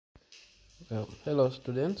Hello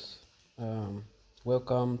students,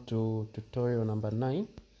 welcome to tutorial number 9,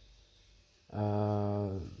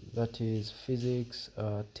 that is physics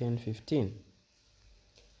 1015.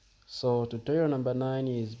 So tutorial number 9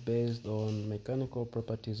 is based on mechanical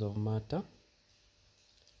properties of matter,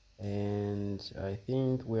 and I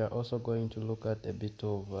think we are also going to look at a bit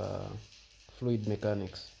of fluid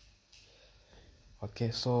mechanics.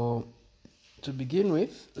 Okay, so to begin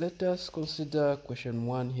with, let us consider question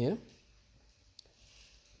 1 here.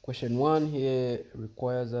 Question 1 here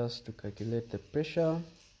requires us to calculate the pressure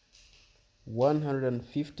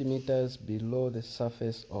 150 meters below the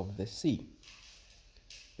surface of the sea.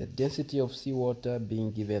 The density of seawater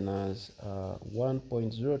being given as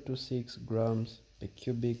 1.026 grams per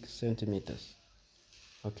cubic centimeters.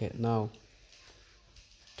 Okay, now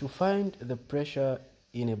to find the pressure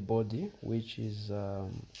in a body which is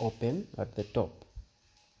open at the top,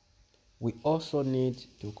 we also need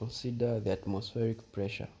to consider the atmospheric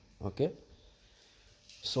pressure. Okay,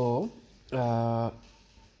 so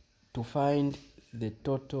to find the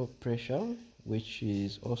total pressure, which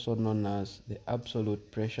is also known as the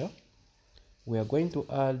absolute pressure, we are going to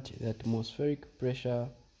add the atmospheric pressure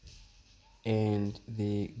and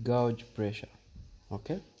the gauge pressure.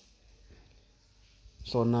 Okay,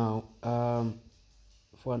 so now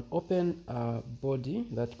for an open body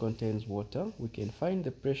that contains water, we can find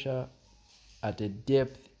the pressure at a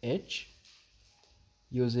depth h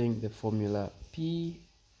using the formula P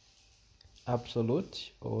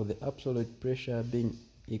absolute, or the absolute pressure being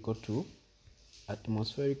equal to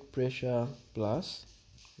atmospheric pressure plus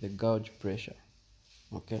the gauge pressure.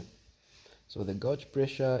 Okay, so the gauge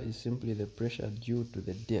pressure is simply the pressure due to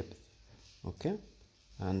the depth, okay,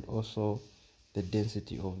 and also the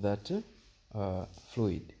density of that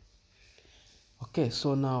fluid. Okay,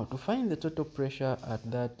 so now to find the total pressure at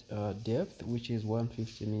that depth, which is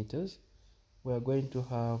 150 meters, we are going to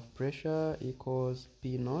have pressure equals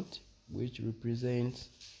P naught, which represents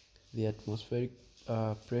the atmospheric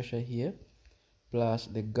pressure here, plus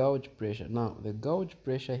the gauge pressure. Now the gauge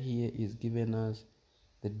pressure here is given as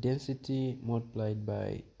the density multiplied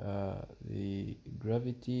by the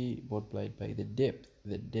gravity multiplied by the depth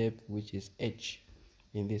which is h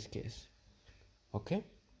in this case. Okay,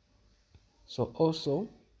 so also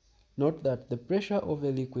note that the pressure of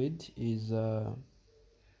the liquid is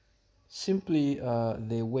simply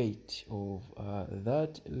the weight of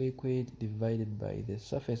that liquid divided by the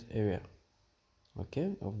surface area,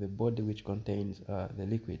 okay, of the body which contains the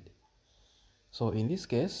liquid. So in this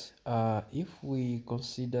case, if we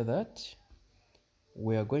consider that,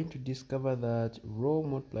 we are going to discover that rho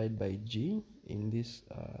multiplied by g in this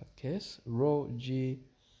case, rho g,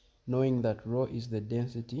 knowing that rho is the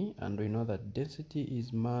density and we know that density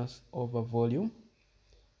is mass over volume,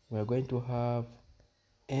 we are going to have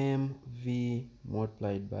mv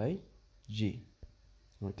multiplied by g.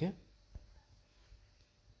 Okay,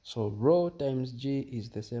 so rho times g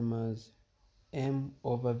is the same as m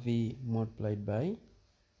over v multiplied by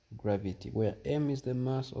gravity, where m is the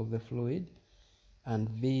mass of the fluid and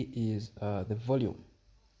v is the volume.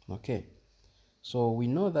 Okay, so we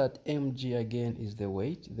know that mg again is the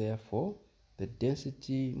weight, therefore the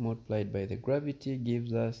density multiplied by the gravity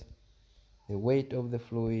gives us the weight of the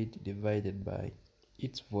fluid divided by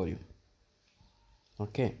its volume.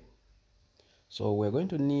 Okay, so we're going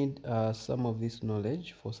to need some of this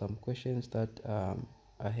knowledge for some questions that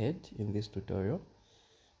ahead in this tutorial,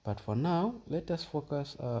 but for now let us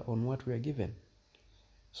focus on what we are given.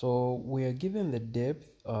 So we are given the depth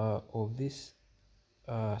of this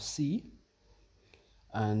sea,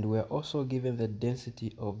 and we are also given the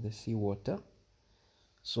density of the seawater.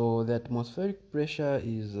 So the atmospheric pressure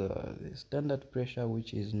is the standard pressure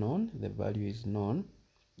which is known, the value is known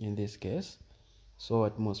in this case. So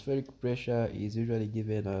atmospheric pressure is usually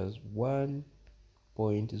given as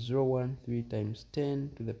 1.013 times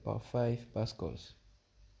 10 to the power 5 pascals.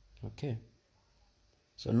 Okay,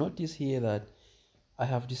 so notice here that I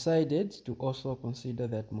have decided to also consider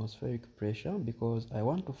the atmospheric pressure because I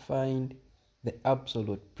want to find the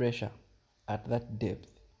absolute pressure at that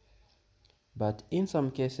depth. But in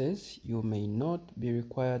some cases, you may not be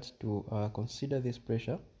required to consider this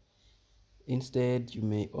pressure. Instead, you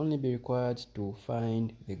may only be required to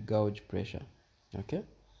find the gauge pressure. Okay,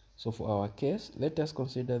 so for our case, let us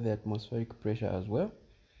consider the atmospheric pressure as well.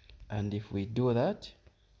 And if we do that,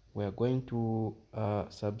 we are going to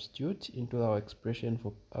substitute into our expression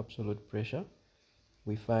for absolute pressure.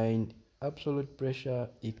 We find absolute pressure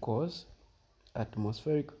equals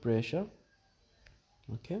atmospheric pressure,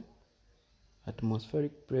 okay,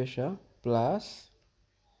 atmospheric pressure plus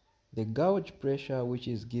the gauge pressure, which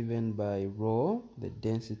is given by rho, the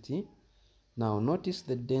density, Now notice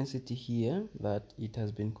the density here, that it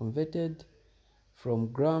has been converted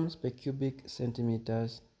from grams per cubic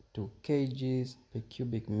centimeters to kgs per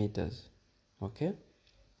cubic meters. Okay,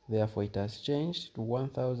 therefore it has changed to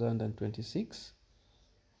 1026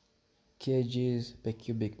 kgs per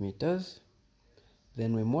cubic meters.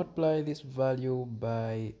 Then we multiply this value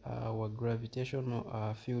by our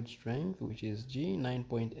gravitational field strength, which is G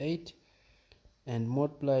 9.8, and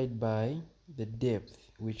multiplied by the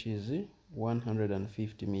depth, which is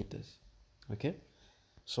 150 meters. Okay,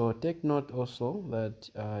 so take note also that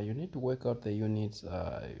you need to work out the units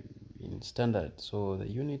in standard. So the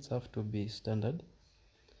units have to be standard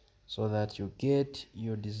so that you get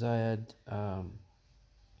your desired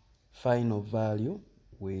final value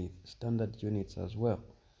with standard units as well.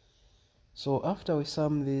 So after we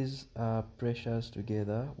sum these pressures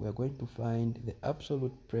together, we are going to find the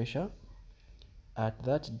absolute pressure at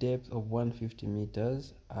that depth of 150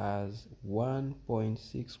 meters as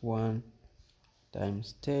 1.61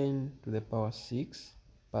 times 10 to the power 6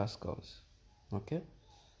 pascals. Okay,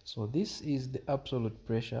 so this is the absolute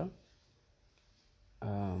pressure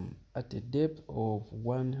at a depth of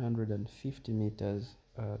 150 meters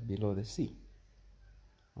below the sea.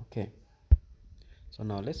 Okay, so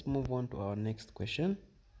now let's move on to our next question.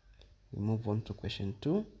 We move on to question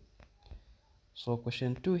 2. So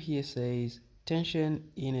question 2 here says tension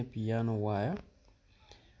in a piano wire.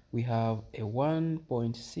 We have a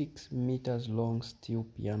 1.6 meters long steel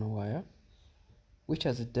piano wire which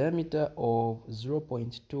has a diameter of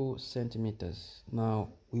 0.2 centimeters.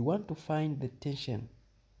 Now we want to find the tension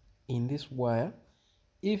in this wire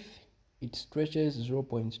if it stretches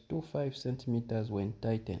 0.25 centimeters when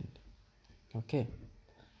tightened. Okay,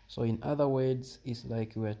 so in other words, it's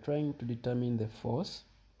like we are trying to determine the force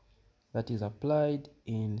that is applied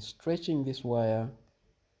in stretching this wire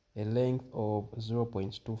a length of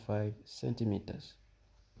 0.25 centimeters.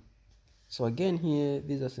 So again here,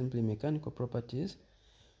 these are simply mechanical properties.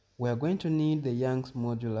 We are going to need the Young's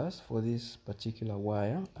modulus for this particular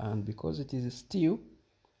wire, and because it is steel,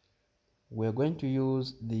 we are going to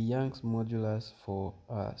use the Young's modulus for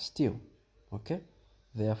steel. Okay,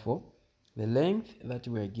 therefore the length that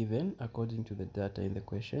we are given according to the data in the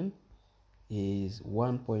question is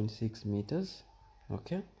 1.6 meters.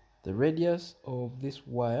 Okay, the radius of this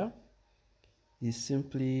wire is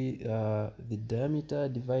simply the diameter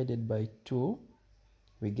divided by 2.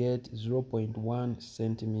 We get 0.1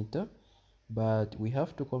 centimeter, but we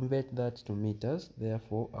have to convert that to meters.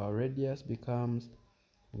 Therefore our radius becomes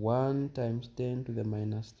 1 times 10 to the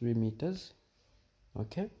minus 3 meters.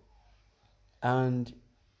 Okay, and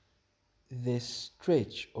the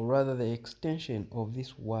stretch, or rather the extension of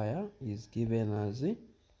this wire, is given as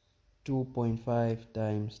 2.5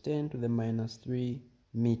 times 10 to the minus 3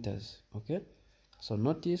 meters. Okay, so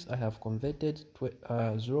notice I have converted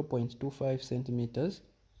 0.25 centimeters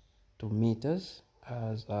to meters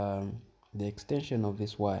as the extension of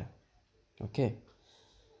this wire. Okay,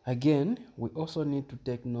 again we also need to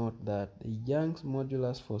take note that the Young's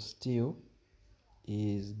modulus for steel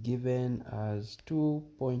is given as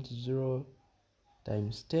 2.0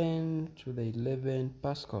 times 10 to the 11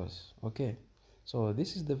 pascals. Okay, so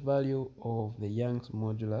this is the value of the Young's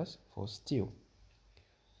modulus for steel.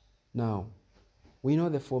 Now we know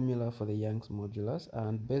the formula for the Young's modulus,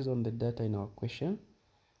 and based on the data in our question,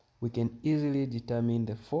 we can easily determine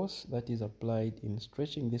the force that is applied in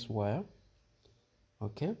stretching this wire.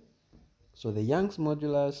 Okay, so the Young's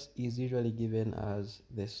modulus is usually given as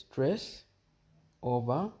the stress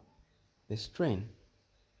over the strain.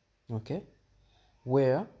 Okay,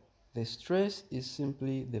 where the stress is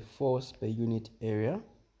simply the force per unit area,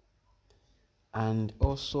 and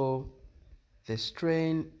also the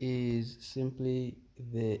strain is simply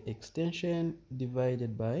the extension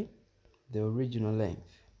divided by the original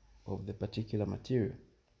length of the particular material.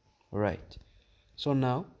 All right, so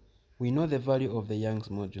now we know the value of the Young's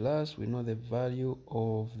modulus, we know the value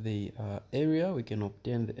of the area. We can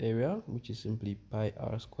obtain the area, which is simply pi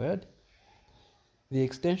r squared. The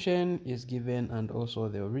extension is given, and also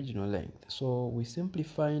the original length. So we simply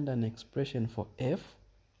find an expression for F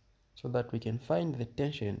so that we can find the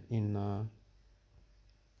tension in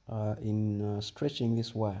stretching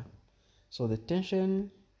this wire. So the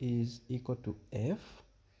tension is equal to F,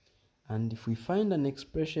 and if we find an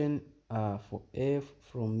expression for F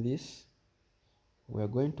from this, we are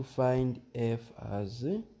going to find F as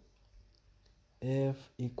F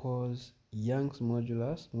equals Young's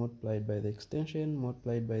modulus multiplied by the extension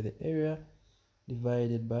multiplied by the area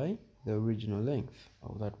divided by the original length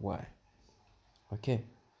of that wire. Okay,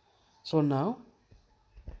 so now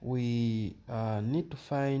we need to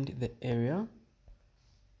find the area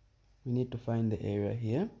we need to find the area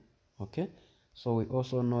here. Okay, so we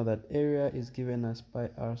also know that area is given as pi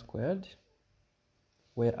r squared,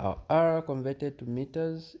 where our r converted to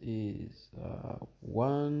meters is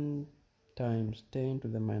 1 times 10 to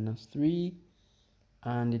the minus 3,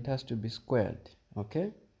 and it has to be squared,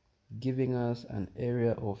 okay, giving us an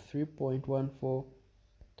area of 3.14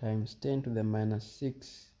 times 10 to the minus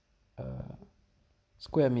 6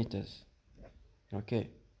 square meters. Okay,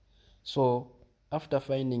 so after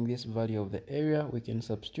finding this value of the area, we can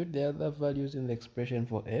substitute the other values in the expression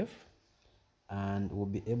for F, and we'll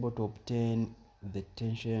be able to obtain the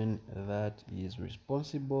tension that is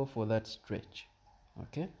responsible for that stretch.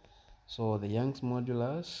 Okay, so the Young's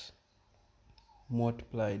modulus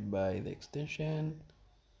multiplied by the extension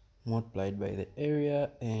multiplied by the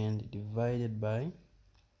area and divided by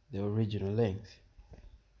the original length.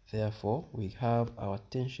 Therefore, we have our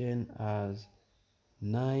tension as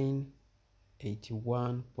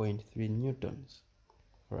 981.3 newtons.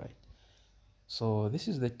 Right. So this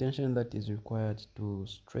is the tension that is required to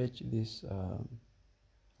stretch this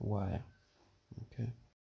wire. Okay.